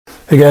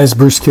Hey guys,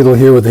 Bruce Kittle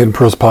here with the Hidden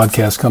Pearls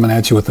Podcast, coming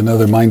at you with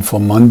another Mindful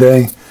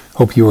Monday.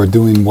 Hope you are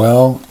doing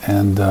well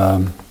and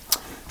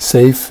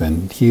safe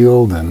and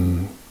healed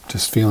and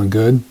just feeling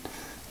good.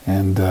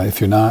 And if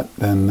you're not,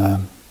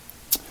 then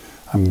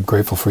I'm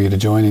grateful for you to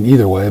join in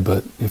either way.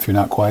 But if you're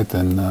not quite,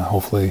 then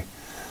hopefully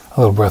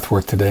a little breath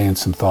work today and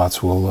some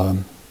thoughts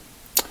will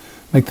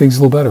make things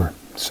a little better.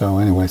 So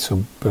anyway,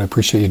 but I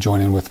appreciate you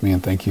joining with me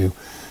and thank you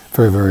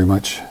very, very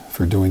much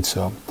for doing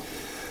so.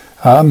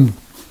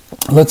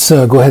 Let's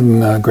go ahead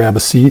and grab a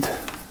seat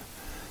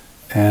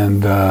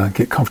and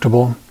get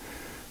comfortable.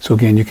 So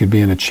again, you could be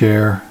in a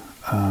chair,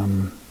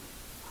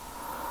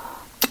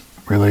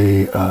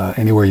 really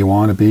anywhere you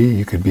want to be.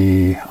 You could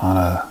be on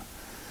a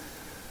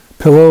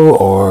pillow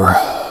or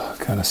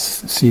kind of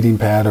seating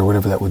pad or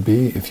whatever that would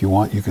be. If you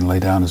want, you can lay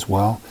down as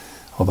well.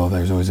 Although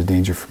there's always a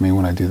danger for me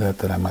when I do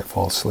that I might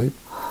fall asleep.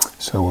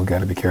 So we've got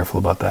to be careful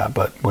about that.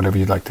 But whatever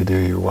you'd like to do,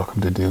 you're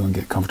welcome to do and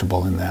get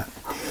comfortable in that.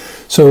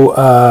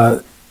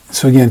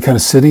 So again, kind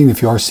of sitting,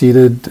 if you are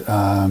seated,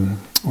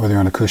 whether you're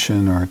on a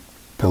cushion or a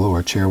pillow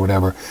or a chair,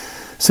 whatever,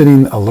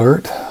 sitting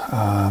alert,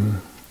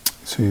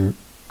 so you're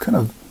kind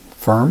of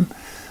firm,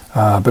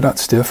 but not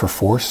stiff or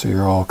forced, so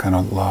you're all kind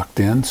of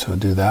locked in, so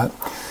do that.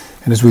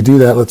 And as we do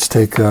that, let's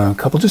take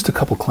just a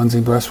couple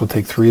cleansing breaths. We'll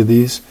take 3 of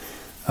these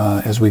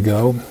as we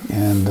go,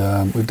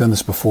 and we've done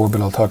this before,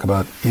 but I'll talk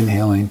about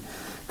inhaling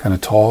kind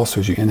of tall, so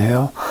as you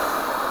inhale,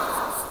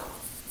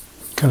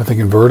 kind of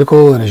thinking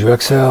vertical, and as you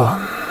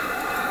exhale,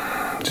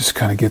 just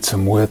kind of get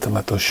some width and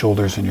let those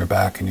shoulders and your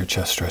back and your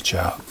chest stretch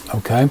out.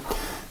 Okay?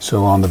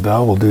 So on the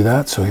bell, we'll do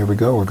that. So here we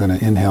go. We're going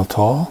to inhale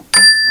tall.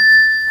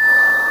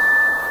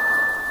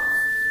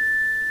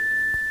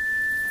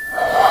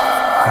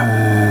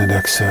 And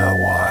exhale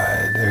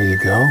wide. There you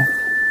go.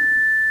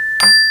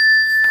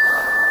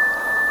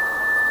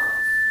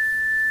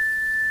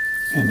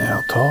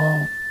 Inhale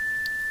tall.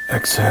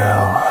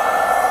 Exhale.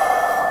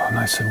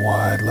 Nice and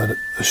wide. Let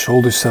the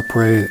shoulders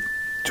separate.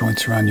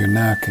 Joints around your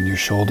neck and your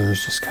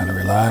shoulders, just kind of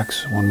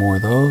relax. One more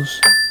of those.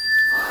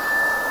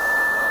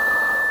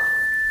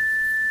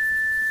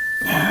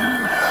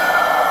 And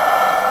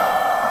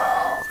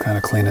kind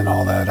of cleaning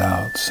all that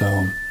out.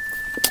 So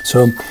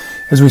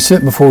as we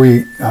sit, before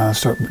we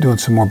start doing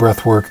some more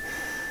breath work,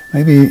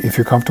 maybe if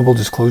you're comfortable,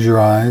 just close your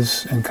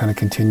eyes and kind of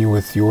continue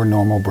with your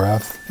normal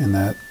breath in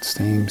that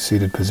same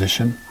seated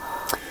position.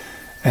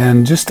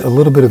 And just a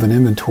little bit of an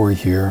inventory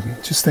here,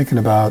 just thinking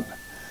about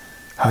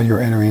how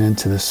you're entering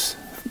into this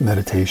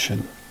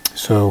meditation.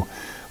 So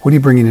what are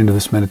you bringing into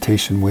this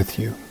meditation with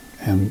you?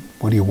 And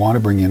what do you want to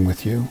bring in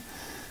with you?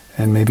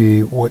 And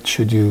maybe what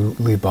should you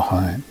leave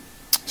behind?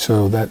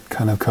 So that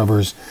kind of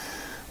covers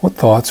what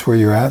thoughts, where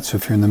you're at. So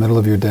if you're in the middle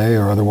of your day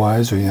or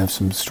otherwise, or you have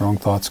some strong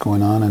thoughts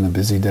going on in a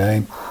busy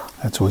day,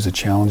 that's always a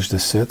challenge to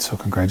sit. So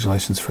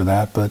congratulations for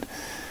that.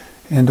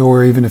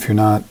 Or even if you're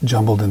not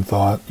jumbled in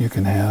thought, you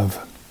can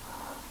have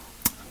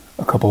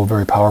a couple of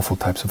very powerful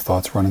types of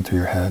thoughts running through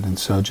your head. And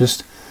so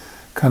just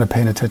kind of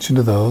paying attention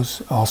to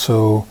those.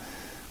 Also,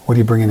 what are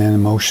you bringing in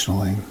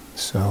emotionally?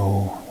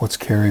 So what's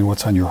carrying,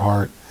 what's on your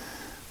heart?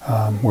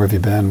 Where have you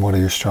been? What are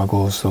your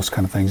struggles? Those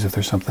kind of things. If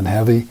there's something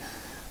heavy,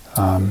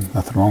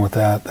 nothing wrong with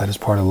that. That is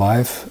part of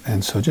life.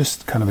 And so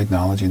just kind of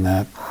acknowledging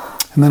that.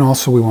 And then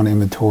also we want to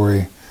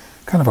inventory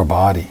kind of our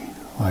body.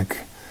 Like,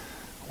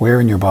 where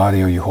in your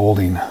body are you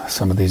holding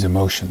some of these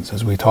emotions?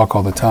 As we talk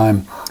all the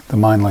time, the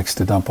mind likes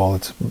to dump all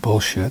its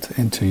bullshit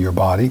into your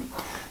body.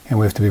 And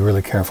we have to be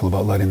really careful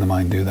about letting the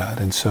mind do that.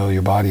 And so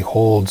your body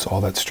holds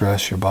all that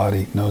stress. Your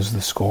body knows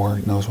the score,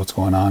 knows what's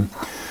going on.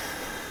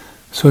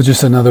 So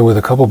just with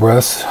a couple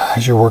breaths,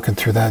 as you're working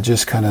through that,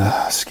 just kind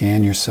of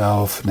scan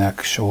yourself,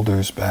 neck,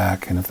 shoulders,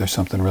 back. And if there's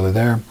something really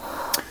there,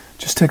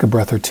 just take a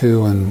breath or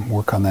two and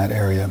work on that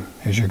area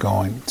as you're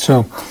going.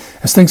 So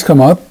as things come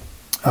up,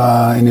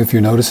 and if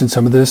you're noticing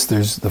some of this,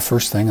 there's the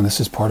first thing, and this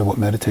is part of what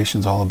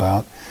meditation's all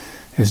about,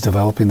 is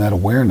developing that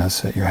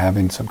awareness that you're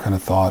having some kind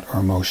of thought or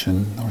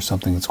emotion or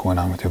something that's going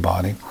on with your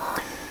body.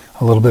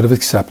 A little bit of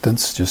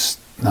acceptance, just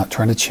not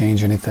trying to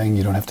change anything.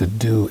 You don't have to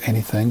do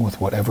anything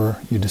with whatever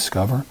you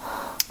discover.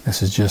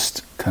 This is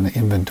just kind of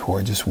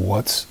inventory, just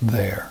what's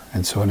there.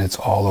 And it's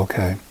all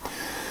okay.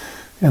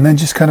 And then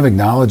just kind of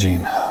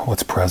acknowledging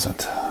what's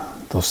present,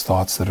 those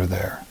thoughts that are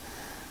there,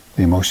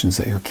 the emotions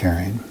that you're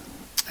carrying.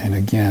 And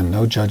again,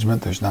 no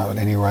judgment. There's not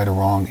any right or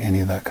wrong, any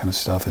of that kind of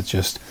stuff. It's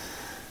just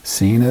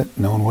seeing it,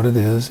 knowing what it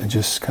is, and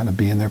just kind of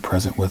being there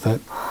present with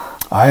it.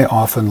 I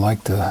often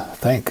like to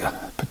thank,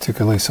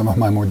 particularly some of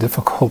my more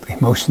difficult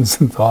emotions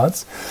and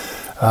thoughts.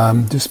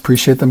 Just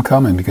appreciate them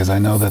coming, because I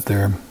know that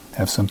they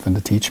have something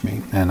to teach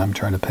me, and I'm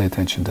trying to pay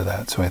attention to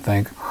that. So I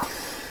thank.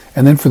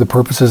 And then for the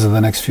purposes of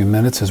the next few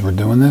minutes as we're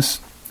doing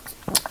this,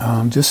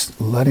 just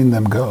letting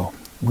them go,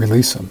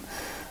 release them.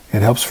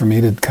 It helps for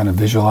me to kind of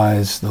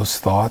visualize those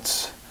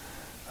thoughts,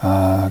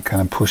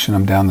 kind of pushing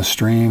them down the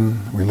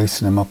stream,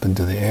 releasing them up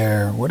into the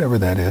air, whatever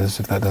that is.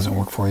 If that doesn't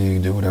work for you, you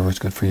do whatever is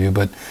good for you.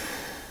 But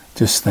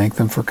just thank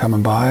them for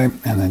coming by,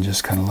 and then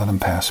just kind of let them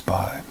pass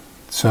by.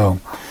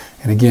 So,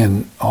 and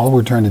again, all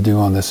we're trying to do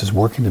on this is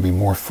working to be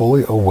more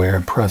fully aware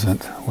and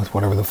present with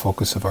whatever the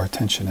focus of our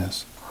attention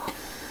is.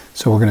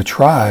 So we're going to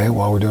try,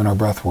 while we're doing our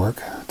breath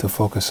work, to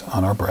focus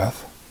on our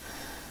breath.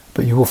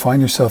 But you will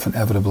find yourself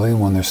inevitably,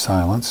 when there's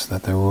silence,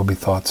 that there will be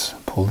thoughts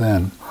pulled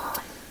in.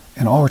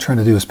 And all we're trying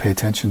to do is pay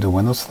attention to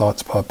when those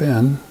thoughts pop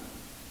in,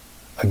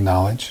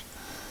 acknowledge,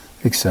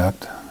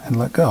 accept, and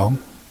let go,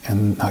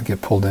 and not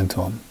get pulled into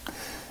them.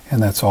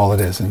 And that's all it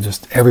is. And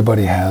just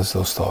everybody has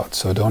those thoughts.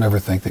 So don't ever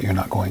think that you're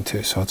not going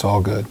to. So it's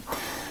all good.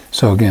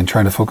 So again,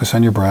 trying to focus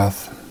on your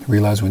breath,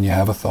 realize when you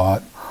have a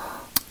thought,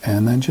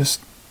 and then just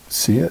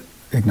see it,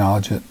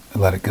 acknowledge it,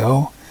 let it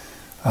go.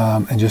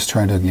 And just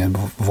trying to, again,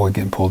 avoid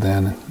getting pulled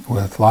in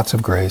with lots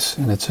of grace.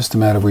 And it's just a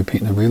matter of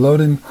repeating and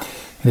reloading.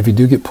 And if you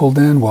do get pulled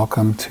in,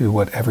 welcome to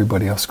what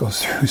everybody else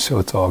goes through, so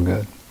it's all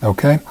good.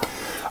 Okay?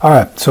 All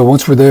right, so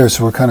once we're there,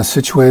 so we're kind of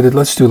situated,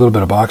 let's do a little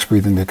bit of box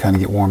breathing to kind of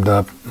get warmed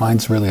up.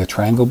 Mine's really a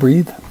triangle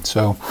breathe,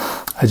 so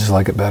I just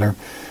like it better.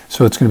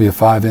 So it's going to be a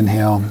 5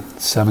 inhale,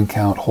 7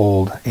 count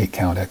hold, 8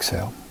 count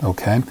exhale.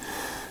 Okay?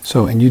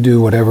 So, and you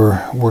do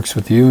whatever works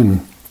with you,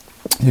 and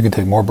you can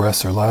take more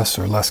breaths or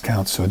less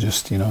counts, so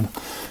just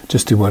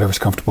do whatever's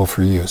comfortable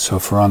for you. So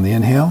for on the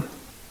inhale,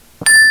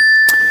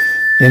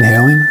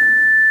 inhaling,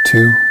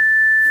 2,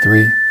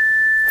 3,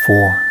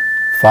 4,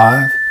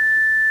 5.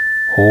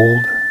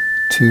 Hold,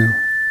 2,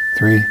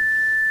 3,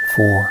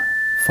 4,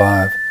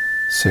 5,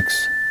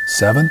 6,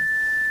 7.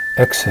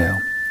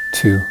 Exhale,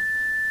 2,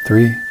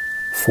 3,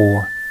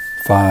 4,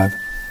 5,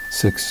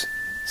 6,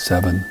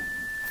 7,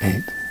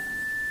 8.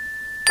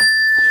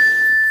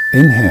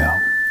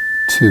 Inhale,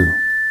 2,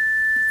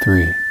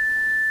 3,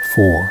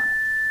 4,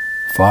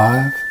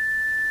 5.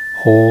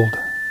 Hold,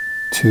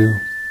 2,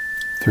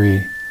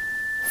 3,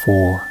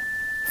 4,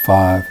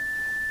 5,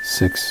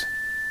 6,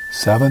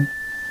 7.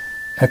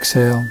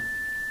 Exhale,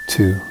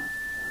 2,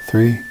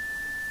 3,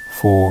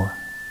 4,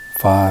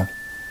 5,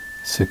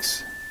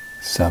 6,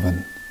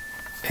 7,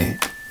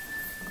 8.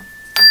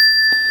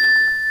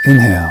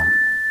 Inhale,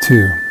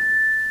 2,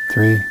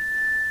 3,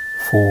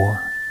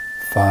 4,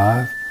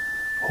 5.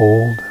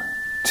 Hold,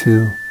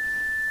 2,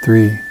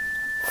 3,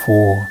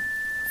 4,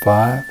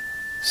 5,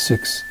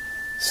 6,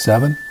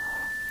 7.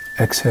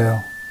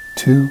 Exhale,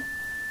 2,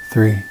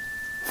 3,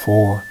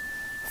 4,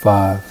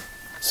 5,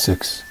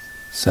 6,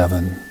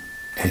 7,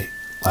 8.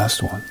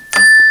 Last one.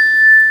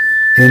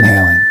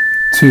 Inhaling,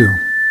 2,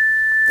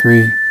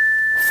 3,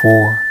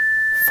 4,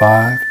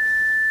 5.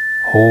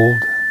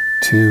 Hold,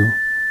 2,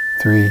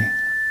 3,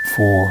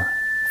 4,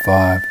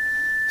 5,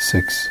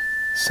 6,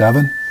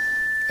 7.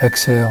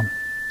 Exhale,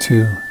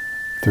 2,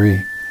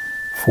 3,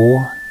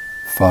 4,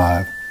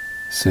 5,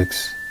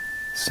 6,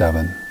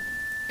 7,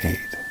 8.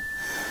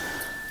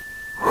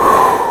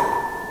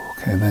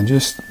 Okay, then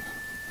just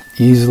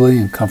easily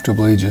and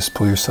comfortably just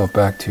pull yourself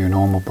back to your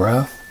normal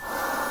breath.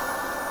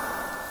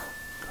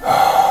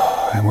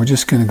 And we're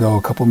just going to go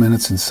a couple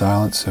minutes in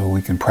silence so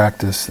we can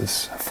practice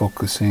this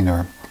focusing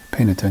or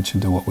paying attention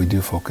to what we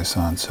do focus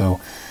on. So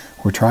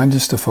we're trying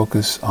just to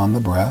focus on the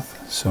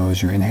breath. So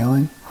as you're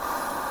inhaling,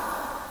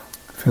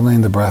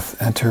 feeling the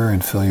breath enter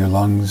and fill your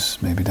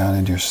lungs, maybe down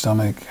into your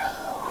stomach,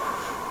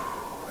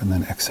 and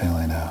then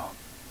exhaling out.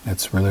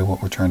 It's really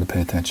what we're trying to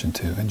pay attention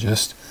to. And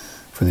just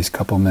for these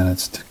couple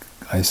minutes to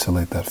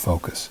isolate that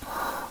focus.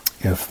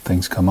 If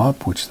things come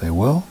up, which they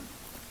will,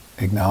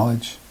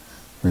 acknowledge,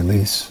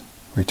 release,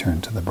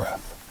 return to the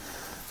breath.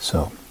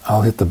 So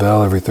I'll hit the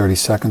bell every 30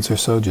 seconds or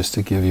so just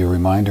to give you a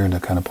reminder and to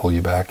kind of pull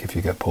you back if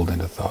you get pulled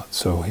into thought.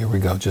 So here we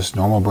go. Just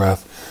normal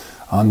breath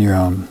on your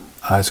own,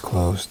 eyes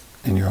closed,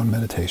 in your own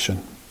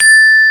meditation.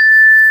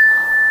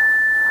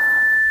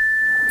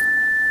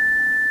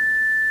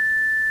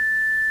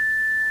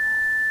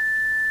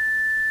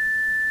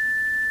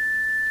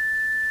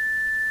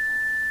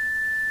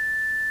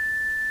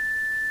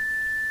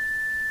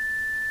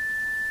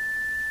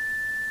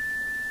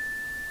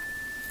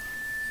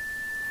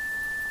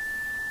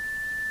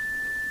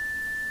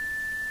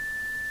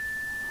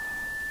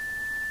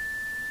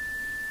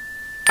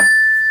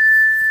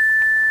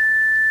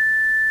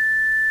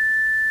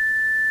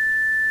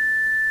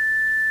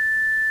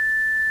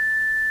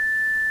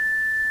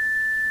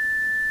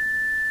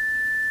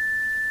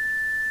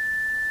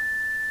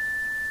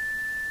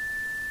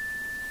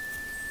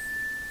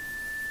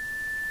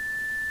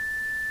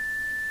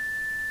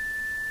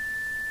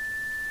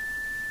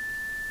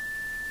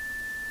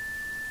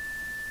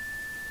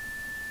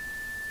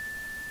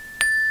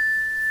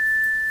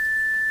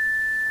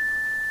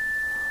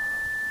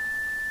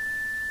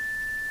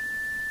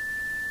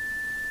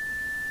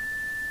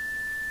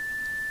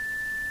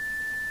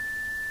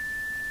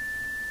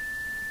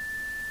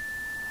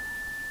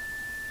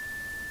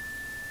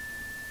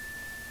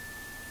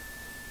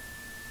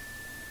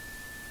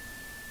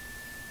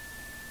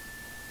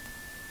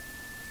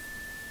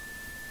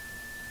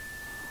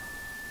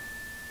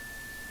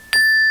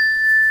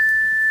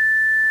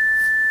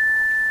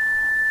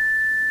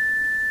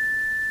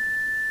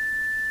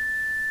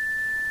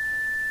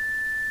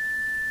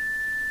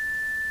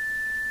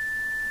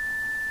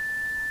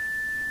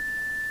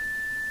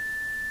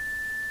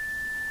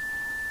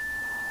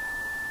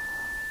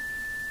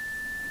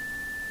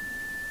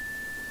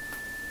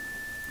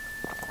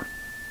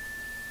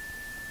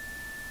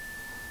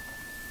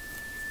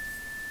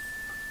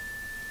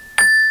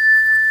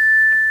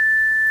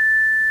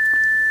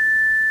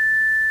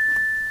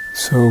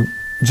 So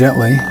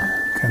gently,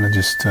 kind of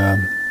just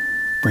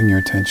bring your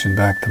attention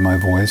back to my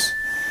voice.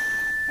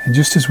 And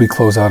just as we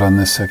close out on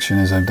this section,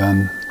 as I've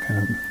done kind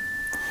of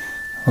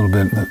a little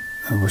bit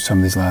over some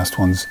of these last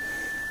ones,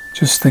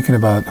 just thinking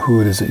about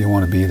who it is that you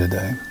want to be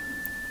today,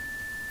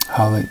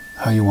 how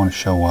you want to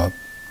show up,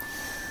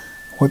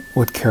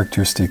 what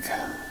characteristic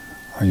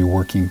are you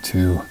working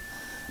to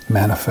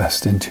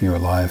manifest into your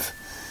life.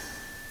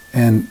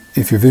 And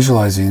if you're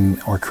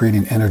visualizing or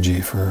creating energy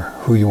for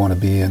who you want to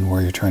be and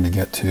where you're trying to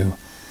get to,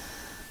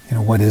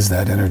 what is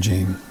that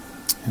energy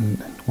and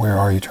where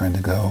are you trying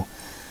to go?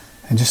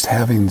 And just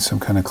having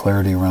some kind of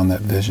clarity around that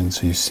vision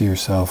so you see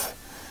yourself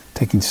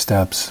taking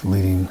steps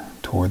leading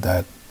toward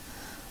that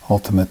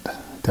ultimate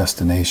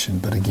destination.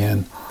 But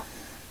again,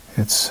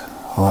 it's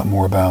a lot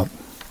more about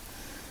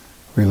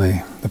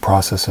really the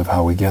process of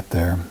how we get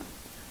there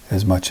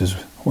as much as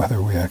whether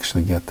we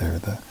actually get there.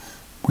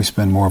 We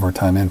spend more of our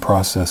time in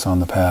process on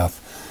the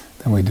path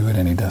than we do at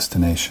any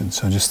destination.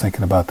 So just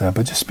thinking about that,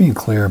 but just being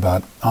clear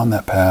about on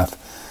that path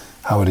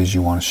how it is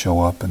you want to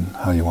show up and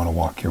how you want to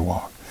walk your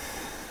walk.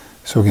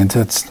 So again,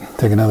 let's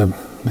take another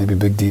maybe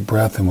big deep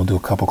breath and we'll do a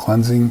couple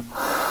cleansing.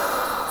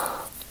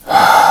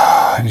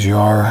 As you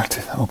are,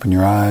 open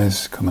your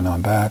eyes, coming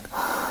on back.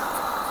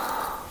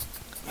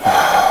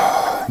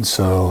 And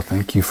so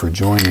thank you for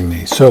joining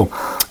me. So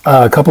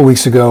a couple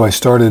weeks ago, I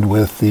started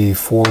with the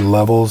 4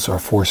 levels or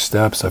 4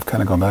 steps. I've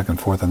kind of gone back and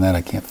forth on that.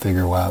 I can't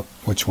figure out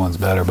which one's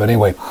better. But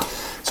anyway,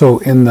 so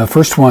in the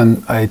first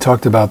one, I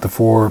talked about the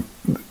four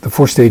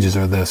stages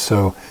are this.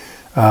 So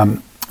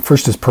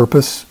first is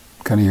purpose,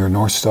 kind of your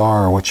North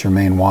Star or what's your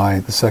main why.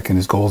 The second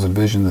is goals and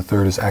vision. The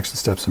third is action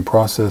steps and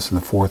process. And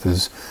the fourth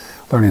is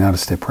learning how to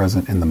stay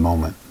present in the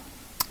moment.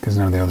 Because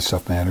none of the other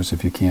stuff matters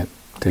if you can't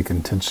take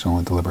intentional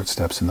and deliberate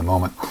steps in the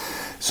moment.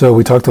 So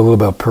we talked a little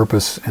about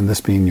purpose and this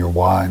being your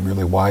why,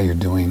 really why you're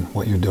doing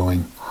what you're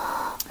doing,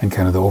 and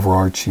kind of the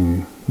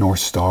overarching North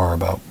Star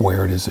about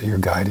where it is that you're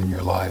guiding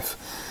your life,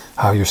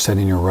 how you're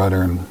setting your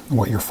rudder and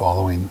what you're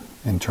following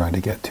and trying to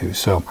get to.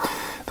 So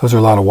those are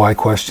a lot of why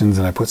questions,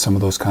 and I put some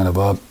of those kind of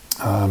up.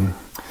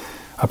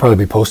 I'll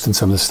probably be posting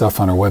some of this stuff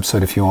on our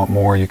website. If you want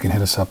more, you can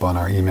hit us up on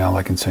our email.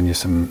 I can send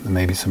you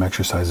maybe some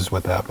exercises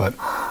with that. But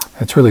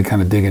it's really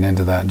kind of digging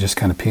into that and just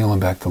kind of peeling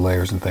back the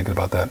layers and thinking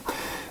about that.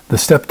 The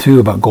step 2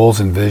 about goals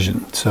and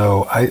vision.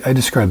 So I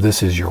describe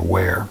this as your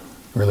where,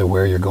 really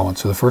where you're going.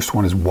 So the first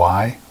one is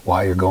why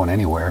you're going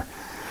anywhere,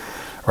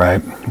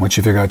 right? Once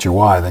you figure out your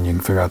why, then you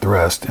can figure out the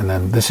rest. And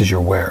then this is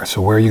your where.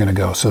 So where are you going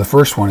to go? So the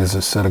first one is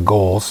a set of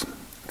goals,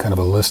 kind of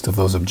a list of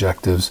those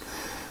objectives,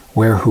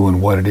 where, who,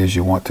 and what it is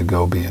you want to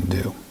go, be, and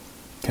do.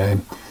 Okay?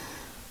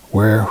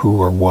 Where, who,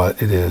 or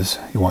what it is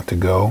you want to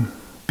go,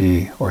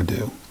 be, or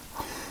do.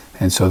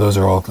 And so those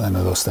are all kind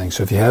of those things.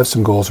 So if you have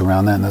some goals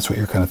around that, and that's what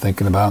you're kind of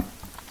thinking about,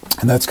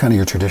 and that's kind of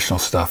your traditional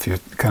stuff, you're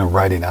kind of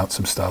writing out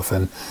some stuff.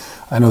 And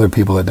I know there are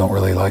people that don't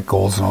really like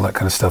goals and all that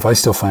kind of stuff. I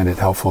still find it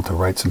helpful to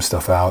write some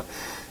stuff out.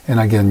 And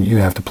again, you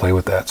have to play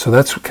with that. So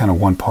that's kind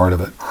of one part of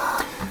it.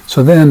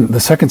 So then the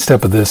second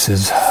step of this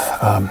is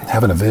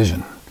having a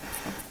vision.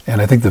 And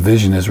I think the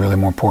vision is really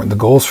more important. The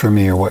goals for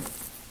me are what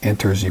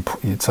enters you.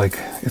 It's like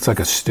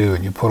a stew,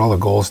 and you put all the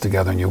goals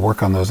together and you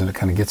work on those, and it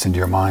kind of gets into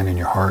your mind and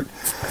your heart.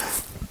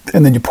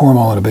 And then you pour them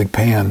all in a big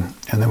pan,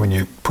 and then when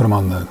you put them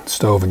on the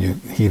stove and you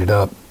heat it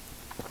up,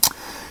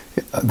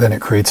 then it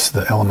creates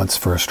the elements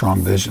for a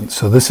strong vision.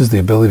 So this is the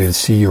ability to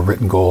see your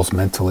written goals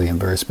mentally in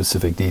very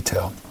specific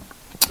detail.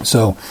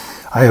 So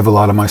I have a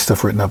lot of my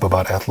stuff written up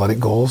about athletic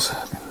goals,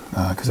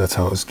 because that's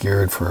how it was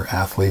geared for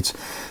athletes.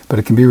 But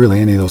it can be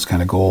really any of those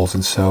kind of goals.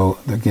 And so,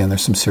 again,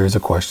 there's some series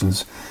of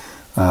questions.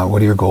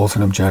 What are your goals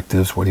and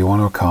objectives? What do you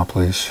want to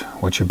accomplish?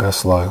 What's your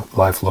best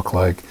life look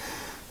like?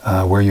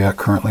 Where are you at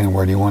currently and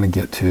where do you want to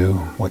get to?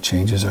 What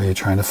changes are you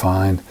trying to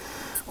find?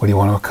 What do you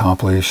want to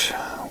accomplish?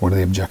 What are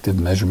the objective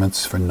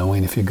measurements for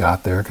knowing if you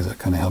got there? Because it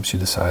kind of helps you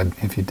decide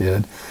if you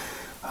did.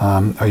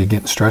 Are you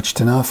getting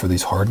stretched enough? Are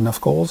these hard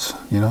enough goals?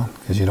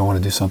 Because you don't want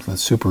to do something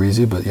that's super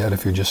easy, but yet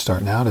if you're just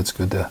starting out, it's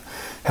good to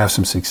have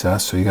some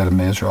success. So you got to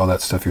measure all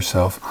that stuff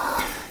yourself.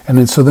 And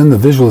then the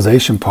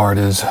visualization part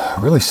is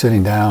really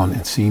sitting down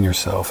and seeing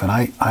yourself. And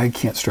I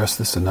can't stress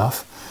this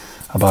enough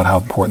about how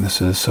important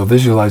this is. So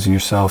visualizing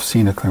yourself,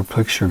 seeing a clear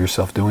picture of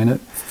yourself doing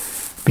it,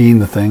 being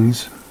the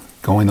things,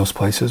 going those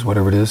places,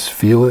 whatever it is,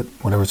 feel it,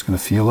 whatever it's going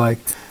to feel like,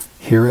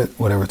 hear it,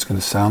 whatever it's going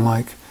to sound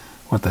like,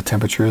 what the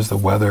temperature is, the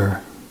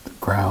weather,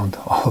 ground,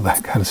 all of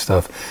that kind of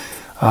stuff.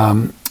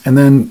 And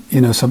then,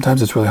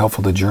 sometimes it's really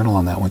helpful to journal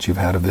on that once you've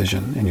had a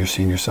vision and you're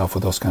seeing yourself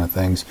with those kind of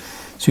things,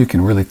 so you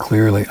can really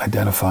clearly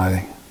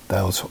identify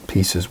those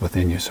pieces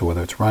within you. So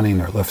whether it's running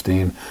or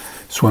lifting,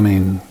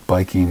 swimming,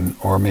 biking,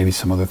 or maybe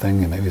some other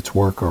thing, and maybe it's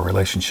work or a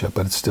relationship,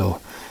 but it's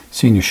still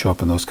seeing you show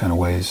up in those kind of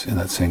ways in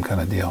that same kind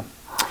of deal.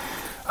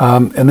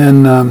 And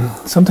then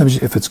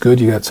sometimes if it's good,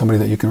 you got somebody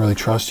that you can really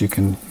trust, you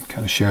can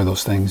kind of share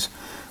those things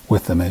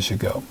with them as you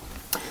go.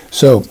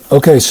 So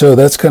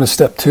that's kind of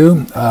step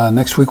 2.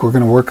 Next week we're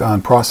going to work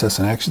on process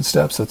and action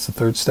steps. That's the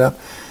third step.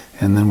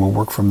 And then we'll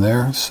work from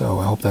there. So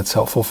I hope that's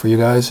helpful for you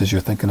guys as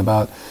you're thinking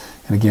about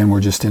And again,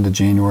 we're just into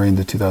January,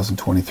 into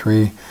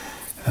 2023,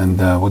 and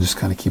we'll just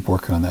kind of keep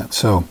working on that.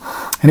 So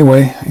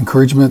anyway,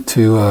 encouragement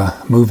to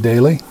move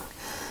daily,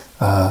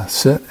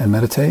 sit and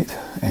meditate,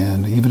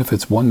 and even if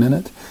it's 1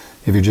 minute,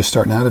 if you're just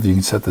starting out, if you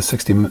can set the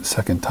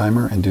 60-second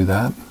timer and do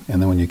that,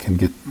 and then when you can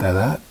get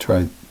that,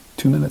 try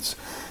 2 minutes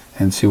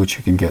and see what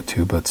you can get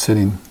to. But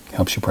sitting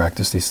helps you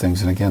practice these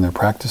things. And again, they're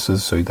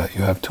practices so that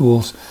you have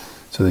tools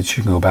so that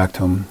you can go back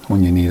to them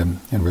when you need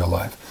them in real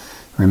life.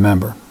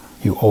 Remember,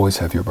 you always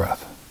have your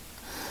breath.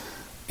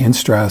 In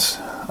stress,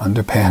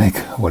 under panic,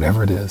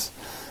 whatever it is,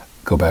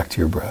 go back to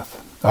your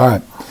breath. All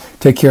right.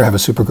 Take care. Have a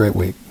super great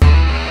week.